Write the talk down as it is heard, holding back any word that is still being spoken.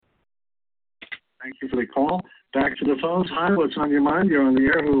Thank you for the call. Back to the phones. Hi, what's on your mind? You're on the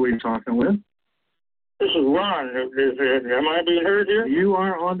air. Who are we talking with? This is Ron. Am I being heard here? You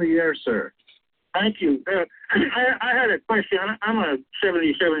are on the air, sir. Thank you. I had a question. I'm a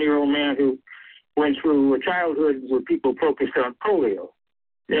 77-year-old man who went through a childhood where people focused on polio.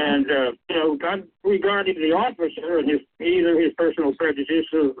 And, regarding the officer and either his personal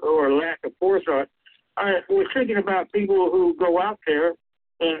prejudices or lack of forethought, I was thinking about people who go out there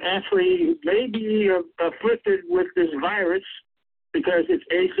and actually may be afflicted with this virus because it's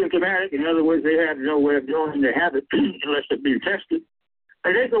asymptomatic. In other words, they have no way of knowing they have it unless they're being tested.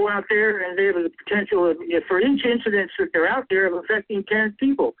 And they go out there and they have the potential of, for each incident that they're out there, of affecting 10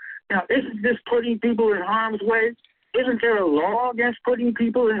 people. Now, isn't this putting people in harm's way? Isn't there a law against putting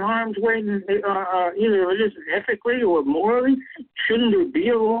people in harm's way, either it is ethically or morally? Shouldn't there be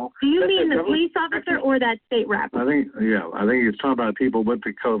a law? Do you mean the police officer or that state rep? I think he's talking about people with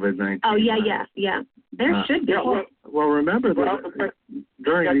the COVID-19. Oh, yeah. There should be. Well, remember that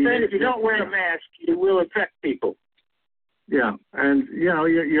during if you don't wear a mask, you will affect people. Yeah, and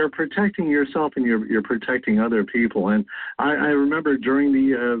you're protecting yourself and you're protecting other people. And I remember during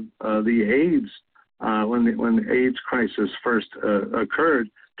the AIDS when the AIDS crisis first occurred,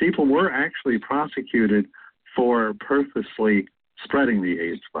 people were actually prosecuted for purposely spreading the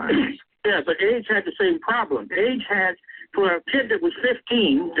AIDS virus. Yeah, but AIDS had the same problem. AIDS had, for a kid that was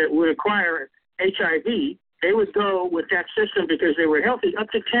 15 that would acquire HIV, they would go with that system because they were healthy up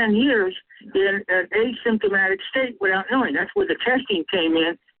to 10 years in an asymptomatic state without knowing. That's where the testing came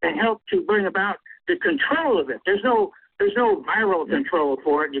in and helped to bring about the control of it. There's no viral control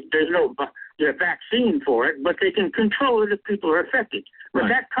for it. There's no vaccine for it, but they can control it if people are affected. But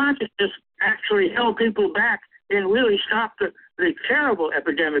that consciousness actually held people back and really stopped the terrible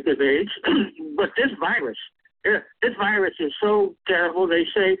epidemic of AIDS. But this virus is so terrible, they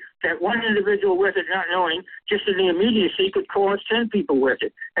say that one individual with it not knowing, just in the immediacy, could cause 10 people with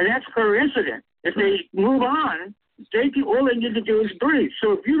it. And that's per incident. If they move on, all they need to do is breathe.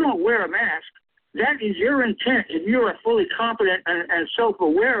 So if you don't wear a mask, that is your intent. If you are fully competent and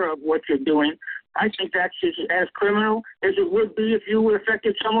self-aware of what you're doing, I think that's just as criminal as it would be if you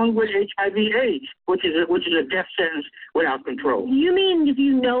affected someone with HIV/AIDS, which is a death sentence without control. You mean if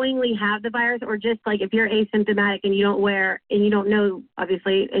you knowingly have the virus, or just like if you're asymptomatic and you don't know,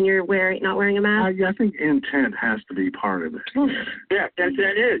 obviously, and you're not wearing a mask? I think intent has to be part of it. Yeah,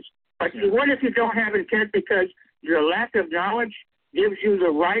 that is. But what if you don't have intent because your lack of knowledge gives you the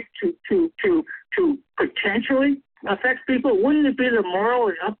right to potentially affect people? Wouldn't it be the moral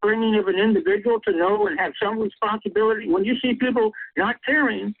and upbringing of an individual to know and have some responsibility? When you see people not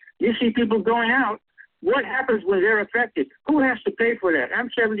caring, you see people going out, what happens when they're affected? Who has to pay for that? I'm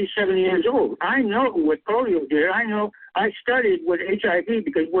 77 years old. I know what polio did. I know I studied with HIV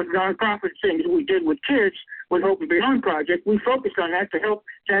because what nonprofit things we did with kids with Hopeandbeyond Project, we focused on that to help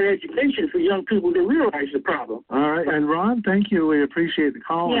that education for young people to realize the problem. All right. And Ron, thank you. We appreciate the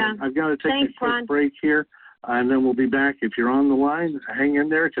call. Yeah. I've got to take a quick Ron. break here, and then we'll be back. If you're on the line, hang in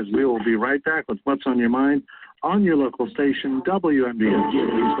there because we will be right back with What's on Your Mind on your local station, WMBS.